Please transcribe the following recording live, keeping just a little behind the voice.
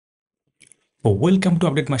Welcome to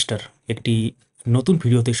update master. একটি নতুন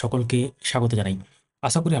ভিডিওতে সকলকে স্বাগত জানাই।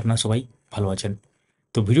 আশা করি আপনারা সবাই ভালো আছেন।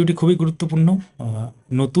 তো ভিডিওটি খুবই গুরুত্বপূর্ণ।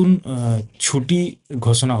 নতুন ছুটি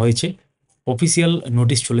ঘোষণা হয়েছে, অফিসিয়াল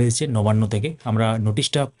নোটিশ চলে এসেছে নবান্ন থেকে। আমরা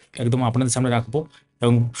নোটিশটা একদম আপনাদের সামনে রাখবো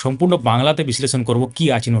এবং সম্পূর্ণ বাংলাতে বিশ্লেষণ করব কি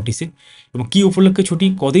আছে নোটিশে এবং কী উপলক্ষে ছুটি,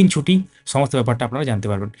 কদিন ছুটি, সমস্ত ব্যাপারটা আপনারা জানতে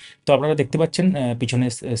পারবেন। তো আপনারা দেখতে পাচ্ছেন পিছনে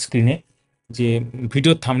স্ক্রিনে যে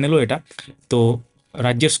ভিডিওর থাম্বনেলও এটা। তো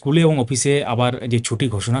রাজ্যের স্কুলে এবং অফিসে আবার যে ছুটি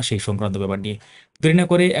ঘোষণা সেই সংক্রান্ত ব্যাপার নিয়ে দেরি না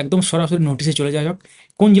করে একদম সরাসরি নোটিশে চলে যাওয়া যাক।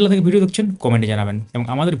 কোন জেলা থেকে ভিডিও দেখছেন কমেন্টে জানাবেন এবং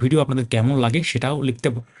আমাদের ভিডিও আপনাদের কেমন লাগে সেটাও লিখতে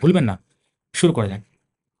ভুলবেন না। শুরু করা যাক।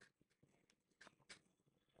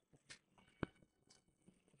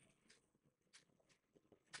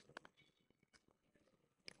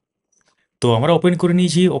 তো আমরা ওপেন করে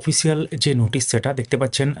নিয়েছি অফিসিয়াল যে নোটিশ, সেটা দেখতে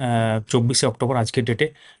পাচ্ছেন 24শে অক্টোবর আজকের ডেটে।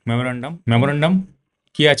 মেমোরান্ডাম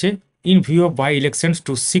কি আছে? In view of by elections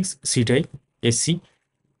two 6 সিটাই SC,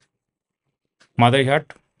 Madarihat,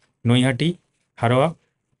 Naihati, Haroa,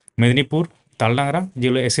 Medinipur, Taldangra,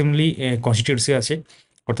 যেগুলো অ্যাসেম্বলি কনস্টিটিউন্সি আছে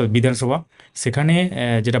অর্থাৎ বিধানসভা, সেখানে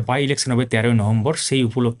যেটা বাই ইলেকশন হবে 13ই নভেম্বর, সেই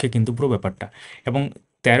উপলক্ষে কিন্তু পুরো ব্যাপারটা। এবং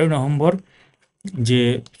 13ই নভেম্বর যে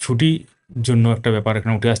ছুটির জন্য একটা ব্যাপার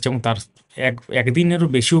এখানে উঠে আসছে এবং তার একদিনেরও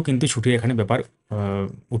বেশিও কিন্তু ছুটির এখানে ব্যাপার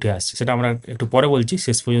উঠে আসছে। সেটা আমরা একটু পরে বলছি,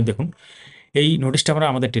 শেষ পর্যন্ত দেখুন। এই নোটিশটা আমরা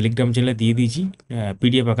আমাদের টেলিগ্রাম চ্যানেলে দিয়ে দিয়েছি,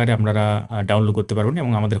 পিডিএফ আকারে আপনারা ডাউনলোড করতে পারবেন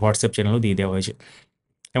এবং আমাদের হোয়াটসঅ্যাপ চ্যানেলও দিয়ে দেওয়া হয়েছে।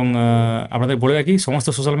 এবং আপনাদের বলে রাখি, সমস্ত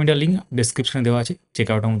সোশ্যাল মিডিয়ার লিঙ্ক ডেসক্রিপশনে দেওয়া আছে, চেক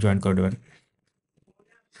আউট এবং জয়েন করে দেবেন।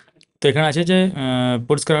 তো এখানে আছে যে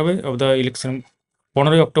পরিষ্কার হবে অফ দ্য ইলেকশন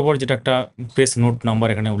 15ই অক্টোবর, যেটা একটা প্রেস নোট নাম্বার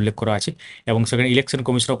এখানে উল্লেখ করা আছে। এবং সেখানে election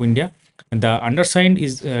commission of India, the undersigned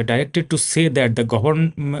is directed to say that the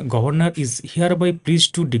governor is here by please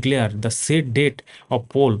two declare the set date of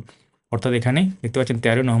poll, অর্থাৎ এখানে দেখতে পাচ্ছেন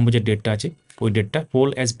 13ই নভেম্বর যে ডেটটা আছে, ওই ডেটটা pole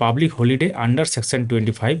as public holiday under section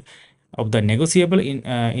 25 of the negotiable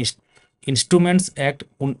instruments act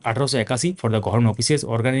 1881 for the government offices,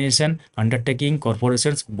 organization, undertaking,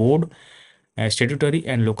 corporations, board, statutory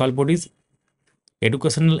and local bodies,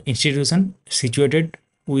 educational institution situated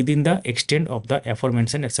within the extent of the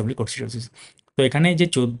aforementioned assembly constituencies. তো এখানে যে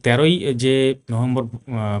 13ই যে November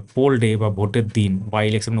pole day বা ভোটের দিন বা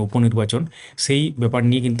election উপনির্বাচন, সেই ব্যাপার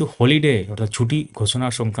নিয়ে কিন্তু হলিডে অর্থাৎ ছুটি ঘোষণা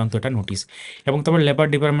সংক্রান্ত একটা নোটিশ। এবং তারপর লেবার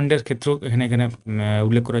ডিপার্টমেন্টের ক্ষেত্রেও এখানে এখানে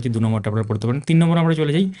উল্লেখ করা আছে। 2 নম্বরটা আপনারা পড়তে পারেন। 3 নম্বর আমরা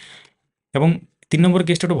চলে যাই এবং 3 নম্বর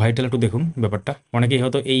কেসটা একটু ভাইটাল, একটু দেখুন ব্যাপারটা। অনেকেই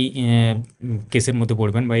হয়তো এই কেসের মধ্যে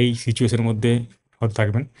পড়বেন বা এই সিচুয়েশনের মধ্যে হয়তো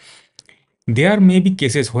থাকবেন। There may be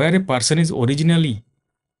cases where a person is originally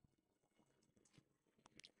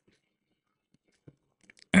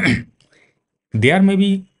there may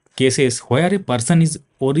be cases where a person is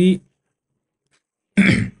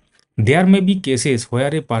there may be cases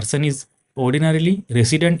where a person is ordinarily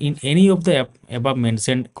resident in any of the above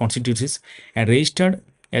mentioned constituencies and registered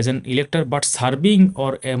as an elector but serving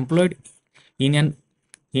or employed in an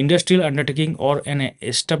industrial undertaking or an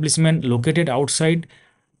establishment located outside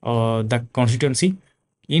the constituency.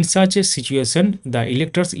 In such a situation, the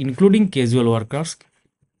electors, including casual workers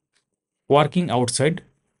working outside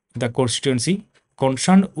the constituency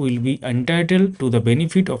concerned, will be entitled to the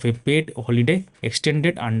benefit of a paid holiday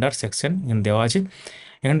extended under section দেওয়া আছে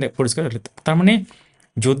এখানে পরিষ্কার। তার মানে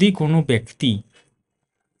যদি কোনো ব্যক্তি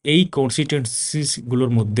এই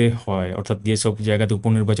কনস্টিটিউয়েন্সিগুলোর মধ্যে হয়, অর্থাৎ যেসব জায়গাতে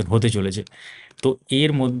উপনির্বাচন হতে চলেছে, তো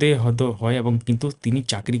এর মধ্যে হয়তো হয় এবং কিন্তু তিনি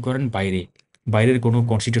চাকরি করেন বাইরের কোনো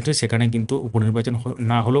কনস্টিটিউয়েন্সি, সেখানে কিন্তু উপনির্বাচন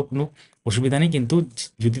না হলেও কোনো অসুবিধা নেই। কিন্তু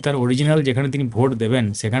যদি তার অরিজিনাল যেখানে তিনি ভোট দেবেন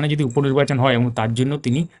সেখানে যদি উপনির্বাচন হয় এবং তার জন্য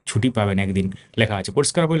তিনি ছুটি পাবেন একদিন, লেখা আছে,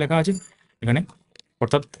 পরিষ্কারভাবে লেখা আছে এখানে।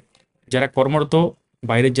 অর্থাৎ যারা কর্মরত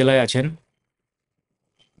বাইরের জেলায় আছেন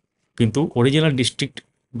কিন্তু অরিজিনাল ডিস্ট্রিক্ট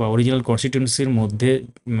বা অরিজিনাল কনস্টিটিউয়েন্সির মধ্যে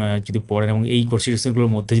যদি পড়েন এবং এই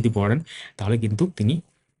কনস্টিটিউয়েন্সিগুলোর মধ্যে যদি পড়েন, তাহলে কিন্তু তিনি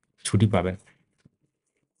ছুটি পাবেন।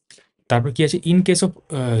 তারপর কি আছে? In case of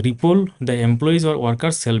রিপোল, the employees or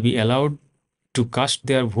workers shall be allowed to caste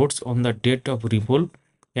there votes on the date of রিপোল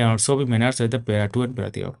and also be manners at the প্যারা 2 অ্যান্ড প্যারা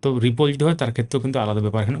 3। তো রিপোল যদি হয় তার ক্ষেত্রেও কিন্তু আলাদা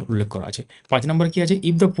ব্যাপার এখানে উল্লেখ করা আছে। 5 নম্বর কি আছে?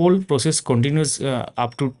 If the pole process continuous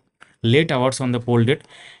up to late hours on the poll date,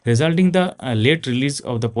 resulting the late release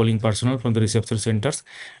of the polling personnel from the reception centers,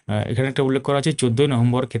 এখানে একটা উল্লেখ করা আছে 14ই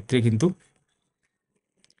নভেম্বর ক্ষেত্রে কিন্তু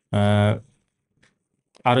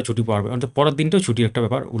আরও ছুটি পাওয়ার, অর্থাৎ পরের দিনটাও ছুটির একটা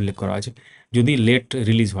ব্যাপার উল্লেখ করা আছে। যদি লেট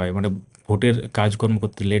রিলিজ হয়, মানে ভোটের কাজকর্ম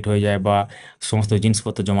করতে লেট হয়ে যায় বা সমস্ত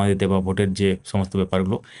জিনিসপত্র জমা দিতে বা ভোটের যে সমস্ত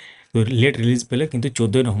ব্যাপারগুলো, তো লেট রিলিজ পেলে কিন্তু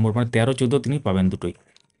 14ই নভেম্বর মানে 13-14 তিনি পাবেন দুটোই।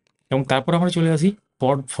 এবং তারপর আমরা চলে আসি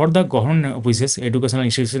for the government offices, educational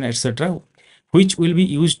institution etcetera which will be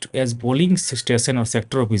used as polling station or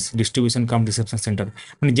sector office distribution come reception centre.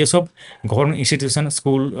 মানে যেসব গভর্নমেন্ট ইনস্টিটিউশন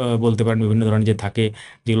স্কুল বলতে পারেন বিভিন্ন ধরনের যে থাকে,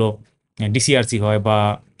 যেগুলো ডিসিআরসি হয় বা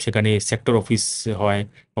সেখানে সেক্টর অফিস হয়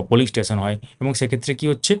বা পোলিং স্টেশন হয়, এবং সেক্ষেত্রে কি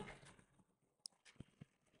হচ্ছে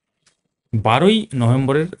 12ই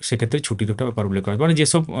নভেম্বরের সেক্ষেত্রে ছুটির একটা ব্যাপার উল্লেখ করা আছে। মানে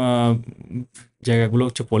যেসব জায়গাগুলো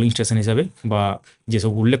হচ্ছে পোলিং স্টেশন হিসাবে বা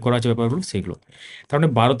যেসব উল্লেখ করা আছে ব্যাপারগুলো সেইগুলো, তার মানে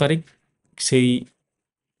 12 তারিখ সেই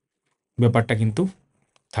ব্যাপারটা কিন্তু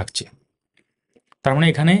থাকছে। তার মানে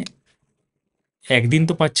এখানে একদিন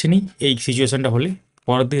তো পাচ্ছেনই এই সিচুয়েশনটা হলে,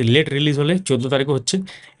 পরের দিন লেট রিলিজ হলে 14 তারিখও হচ্ছে,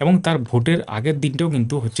 এবং তার ভোটের আগের দিনটাও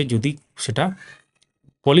কিন্তু হচ্ছে যদি সেটা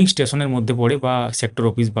পোলিং স্টেশনের মধ্যে পড়ে বা সেক্টর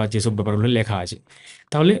অফিস বা যেসব ব্যাপারগুলো লেখা আছে,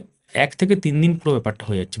 তাহলে 1 থেকে 3 দিন পুরো ব্যাপারটা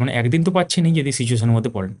হয়ে যাচ্ছে। মানে একদিন তো পাচ্ছেনই যদি সিচুয়েশনের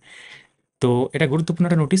মধ্যে পড়েন। তো এটা গুরুত্বপূর্ণ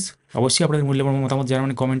একটা নোটিস। অবশ্যই আপনাদের মূল্যবান মতামত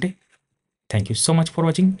জানাবেন কমেন্টে। Thank you so much for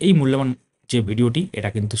watching. এই মূল্যবান যে ভিডিওটি, এটা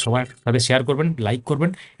কিন্তু সবার সাথে শেয়ার করবেন, লাইক করবেন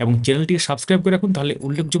এবং চ্যানেলটিকে সাবস্ক্রাইব করে রাখুন, তাহলে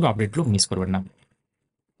উল্লেখযোগ্য আপডেটগুলো মিস করবেন না।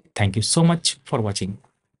 Thank you so much for watching.